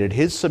demonstrated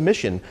his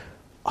submission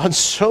on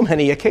so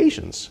many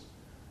occasions?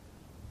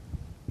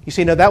 You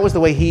see, now that was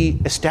the way he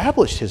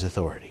established his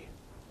authority.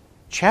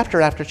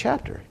 Chapter after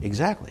chapter,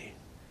 exactly.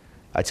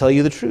 I tell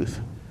you the truth.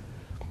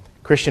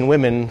 Christian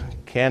women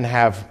can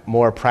have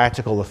more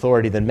practical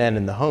authority than men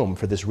in the home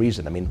for this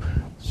reason. I mean,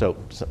 so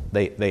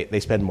they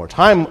spend more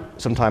time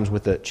sometimes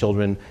with the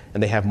children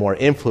and they have more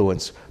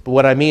influence. But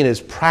what I mean is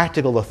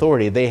practical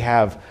authority. They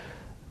have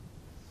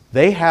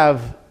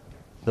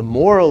the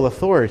moral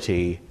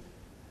authority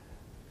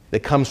that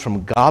comes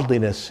from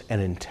godliness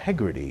and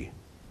integrity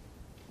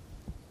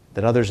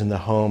that others in the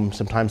home,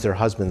 sometimes their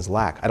husbands,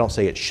 lack. I don't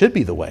say it should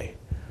be the way,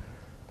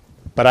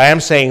 but I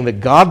am saying that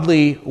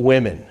godly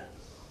women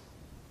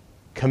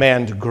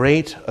command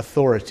great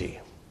authority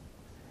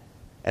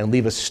and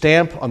leave a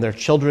stamp on their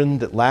children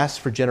that lasts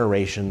for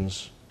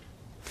generations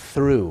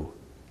through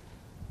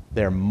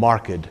their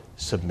marked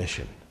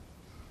submission.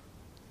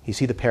 You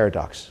see the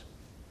paradox?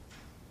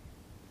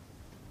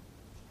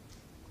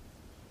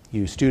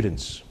 You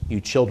students,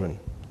 you children,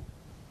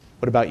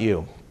 what about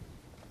you?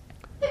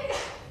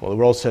 Well, the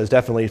world says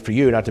definitely for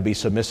you not to be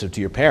submissive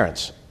to your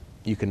parents.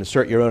 You can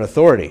assert your own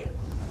authority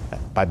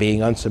by being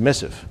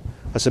unsubmissive.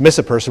 A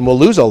submissive person will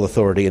lose all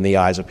authority in the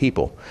eyes of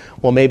people.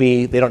 Well,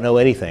 maybe they don't know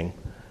anything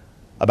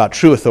about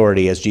true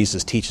authority as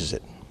Jesus teaches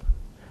it.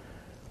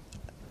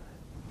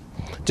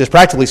 Just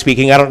practically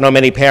speaking, I don't know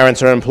many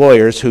parents or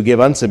employers who give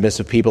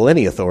unsubmissive people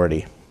any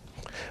authority.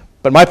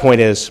 But my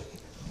point is,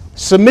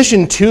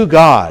 submission to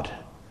God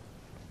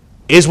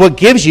is what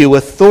gives you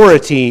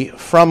authority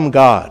from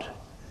God.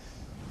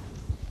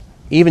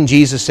 Even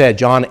Jesus said,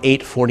 John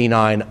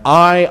 8:49,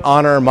 I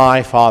honor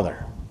my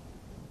Father.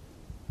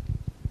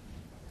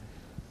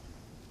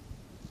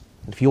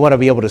 If you want to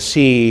be able to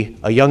see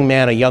a young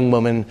man, a young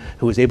woman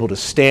who is able to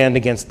stand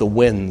against the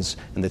winds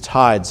and the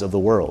tides of the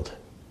world,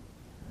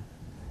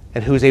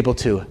 and who is able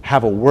to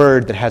have a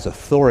word that has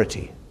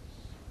authority,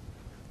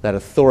 that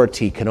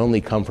authority can only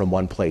come from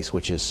one place,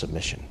 which is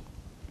submission.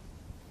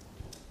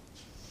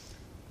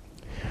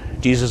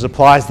 Jesus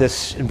applies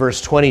this in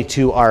verse 20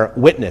 to our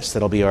witness.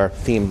 That'll be our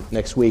theme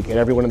next week. And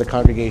everyone in the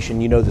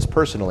congregation, you know this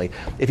personally.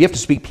 If you have to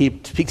speak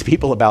to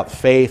people about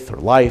faith or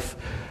life,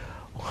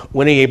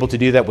 when are you able to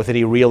do that with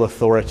any real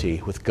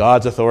authority, with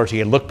God's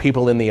authority, and look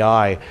people in the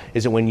eye?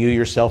 Is it when you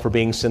yourself are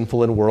being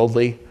sinful and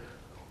worldly?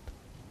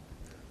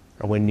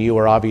 Or when you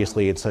are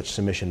obviously in such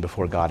submission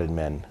before God and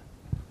men?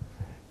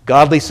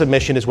 Godly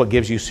submission is what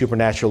gives you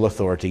supernatural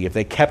authority. If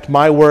they kept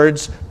my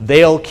words,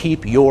 they'll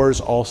keep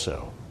yours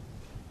also.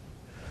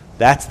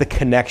 That's the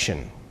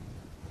connection.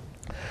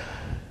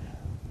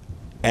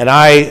 And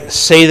I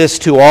say this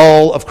to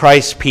all of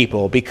Christ's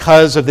people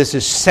because of this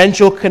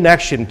essential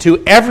connection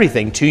to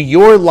everything, to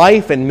your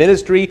life and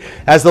ministry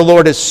as the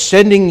Lord is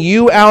sending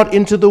you out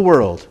into the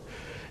world.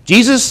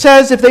 Jesus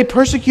says, if they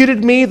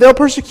persecuted me, they'll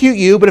persecute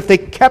you, but if they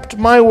kept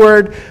my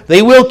word,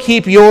 they will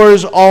keep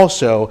yours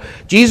also.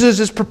 Jesus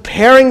is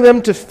preparing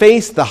them to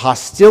face the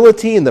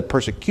hostility and the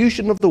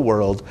persecution of the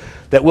world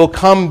that will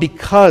come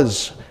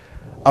because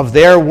of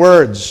their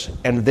words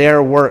and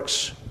their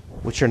works,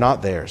 which are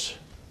not theirs.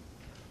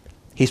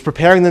 He's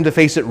preparing them to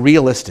face it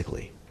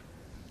realistically.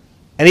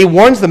 And he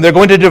warns them they're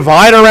going to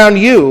divide around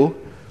you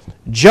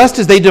just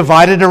as they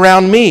divided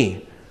around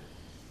me.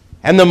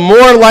 And the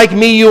more like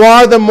me you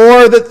are, the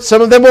more that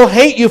some of them will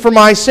hate you for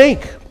my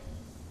sake.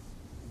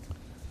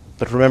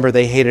 But remember,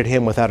 they hated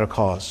him without a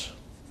cause.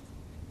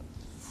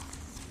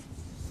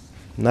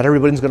 Not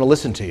everybody's going to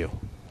listen to you.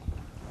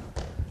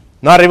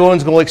 Not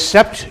everyone's going to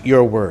accept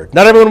your word.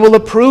 Not everyone will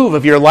approve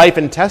of your life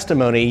and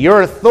testimony.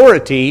 Your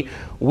authority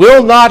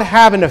will not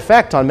have an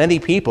effect on many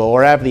people,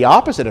 or have the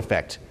opposite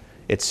effect,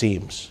 it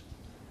seems.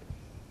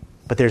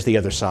 But there's the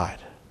other side.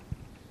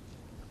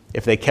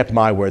 If they kept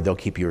my word, they'll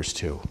keep yours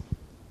too.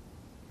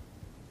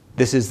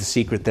 This is the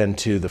secret then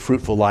to the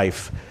fruitful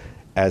life,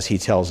 as he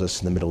tells us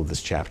in the middle of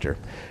this chapter.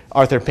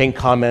 Arthur Pink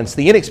comments,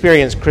 the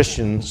inexperienced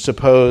Christian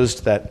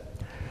supposed that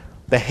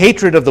the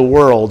hatred of the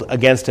world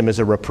against him is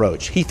a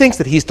reproach. He thinks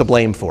that he's to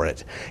blame for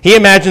it. He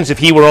imagines if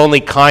he were only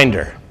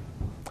kinder,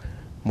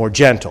 more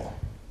gentle,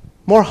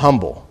 more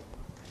humble,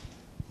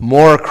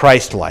 more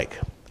Christ-like,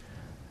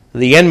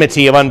 the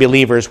enmity of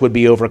unbelievers would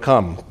be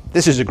overcome.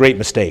 This is a great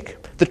mistake.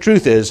 The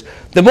truth is,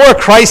 the more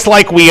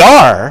Christ-like we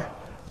are,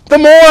 the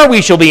more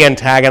we shall be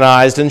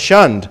antagonized and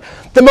shunned.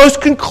 The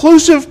most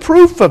conclusive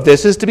proof of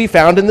this is to be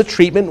found in the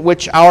treatment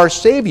which our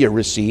Savior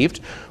received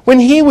when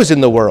he was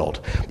in the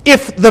world.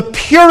 If the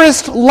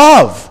purest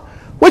love,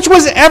 which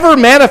was ever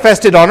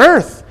manifested on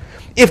earth,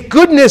 if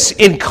goodness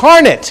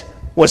incarnate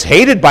was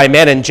hated by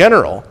men in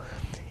general,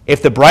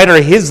 if the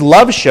brighter his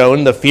love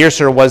shone, the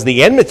fiercer was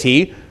the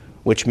enmity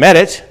which met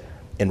it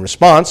in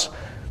response,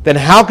 then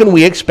how can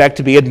we expect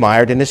to be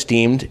admired and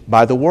esteemed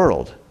by the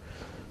world?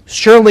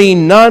 Surely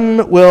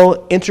none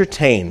will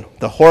entertain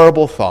the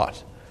horrible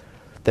thought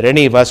that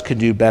any of us could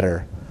do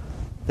better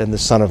than the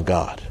Son of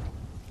God.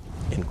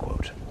 End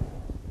quote.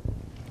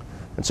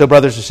 And so,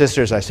 brothers and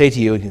sisters, I say to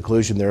you in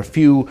conclusion, there are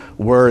few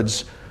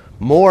words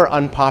more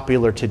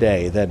unpopular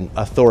today than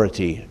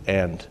authority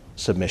and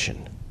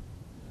submission.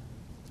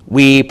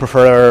 We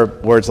prefer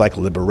words like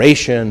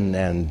liberation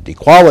and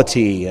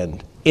equality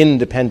and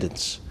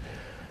independence.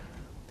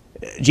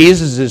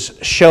 Jesus is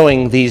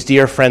showing these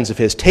dear friends of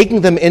his,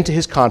 taking them into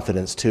his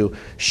confidence to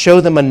show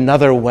them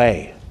another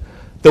way,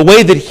 the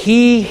way that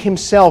he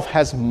himself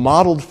has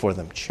modeled for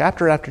them,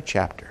 chapter after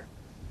chapter.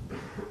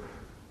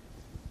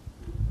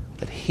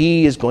 That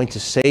he is going to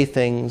say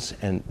things,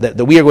 and that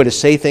we are going to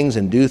say things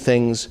and do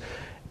things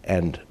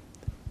and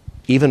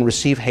even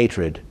receive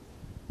hatred,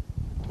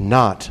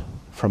 not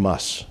from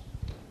us.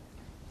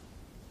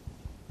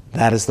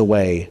 That is the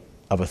way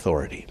of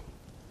authority.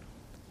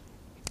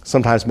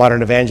 Sometimes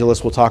modern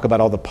evangelists will talk about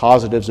all the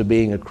positives of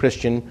being a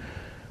Christian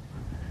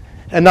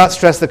and not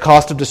stress the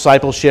cost of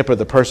discipleship or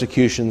the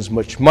persecutions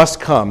which must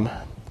come.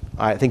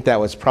 I think that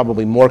was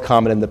probably more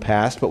common in the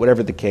past, but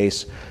whatever the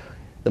case,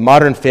 the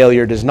modern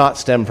failure does not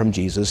stem from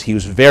Jesus. He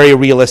was very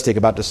realistic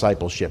about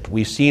discipleship.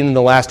 We've seen in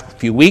the last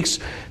few weeks,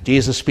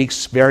 Jesus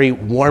speaks very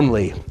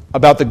warmly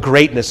about the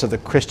greatness of the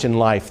Christian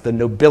life, the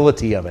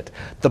nobility of it,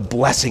 the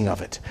blessing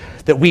of it,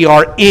 that we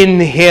are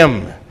in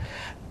him,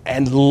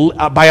 and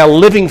by a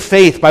living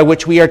faith by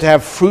which we are to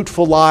have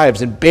fruitful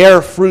lives and bear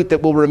fruit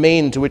that will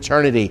remain to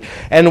eternity.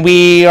 And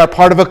we are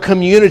part of a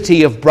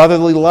community of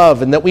brotherly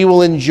love, and that we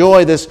will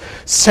enjoy this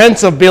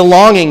sense of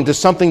belonging to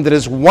something that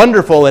is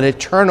wonderful and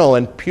eternal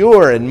and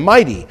pure and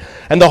mighty.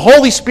 And the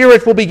Holy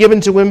Spirit will be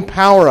given to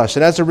empower us,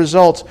 and as a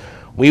result,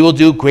 we will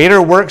do greater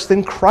works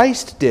than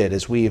Christ did,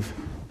 as we've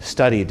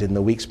studied in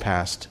the weeks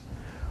past.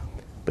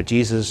 But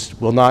Jesus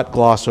will not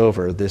gloss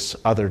over this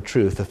other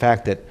truth, the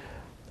fact that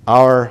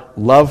our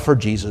love for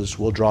Jesus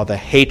will draw the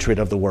hatred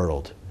of the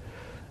world.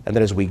 And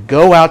that as we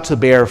go out to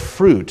bear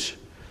fruit,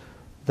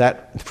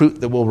 that fruit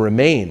that will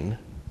remain,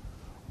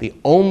 the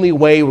only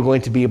way we're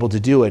going to be able to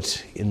do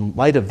it in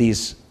light of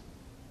these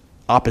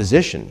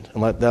opposition,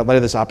 in light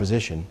of this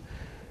opposition,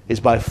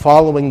 is by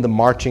following the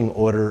marching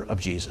order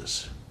of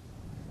Jesus.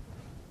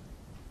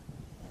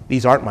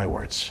 These aren't my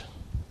words.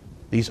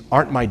 These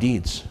aren't my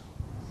deeds.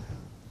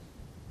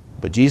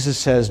 But Jesus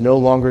says, "No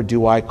longer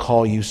do I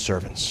call you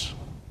servants."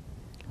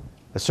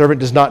 A servant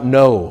does not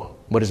know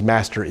what his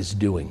master is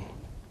doing.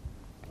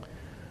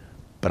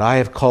 But I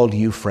have called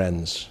you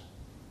friends.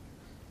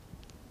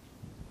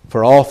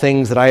 For all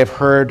things that I have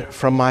heard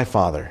from my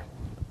Father,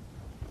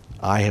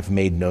 I have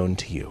made known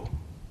to you.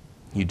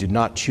 You did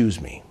not choose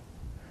me,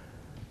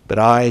 but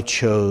I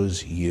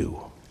chose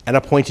you and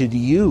appointed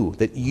you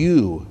that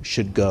you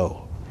should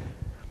go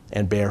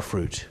and bear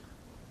fruit,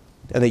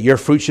 and that your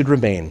fruit should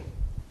remain.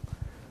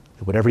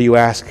 That whatever you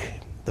ask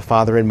the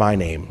Father in my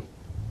name,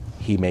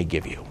 he may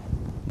give you.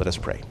 Let us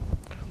pray.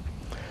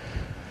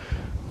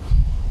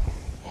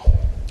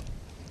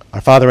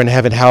 Our Father in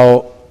heaven,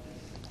 how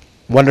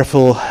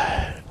wonderful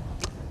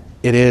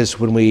it is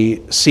when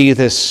we see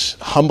this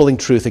humbling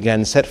truth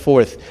again set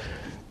forth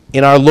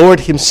in our Lord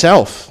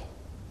himself,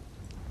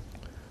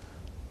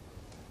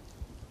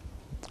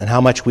 and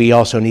how much we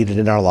also need it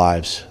in our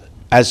lives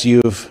as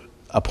you've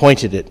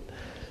appointed it,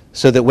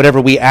 so that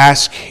whatever we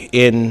ask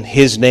in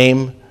his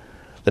name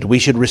that we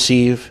should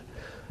receive.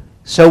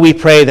 So we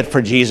pray that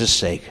for Jesus'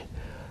 sake,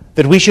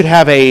 that we should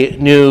have a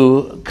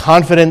new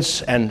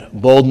confidence and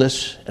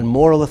boldness and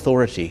moral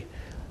authority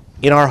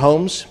in our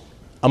homes,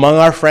 among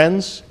our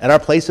friends, at our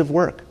place of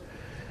work,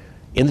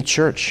 in the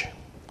church,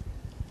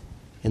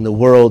 in the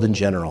world in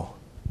general,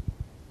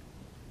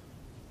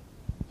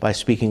 by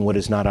speaking what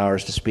is not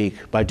ours to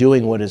speak, by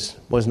doing what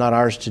was not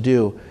ours to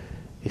do,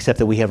 except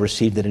that we have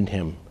received it in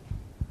him.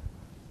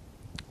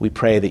 We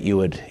pray that you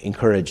would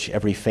encourage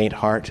every faint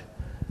heart,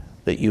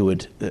 that you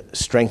would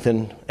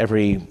strengthen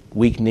every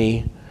weak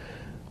knee.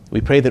 We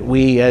pray that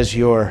we, as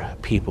your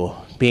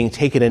people, being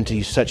taken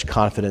into such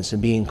confidence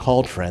and being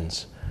called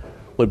friends,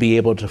 would be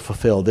able to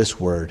fulfill this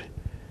word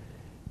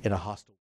in a hostile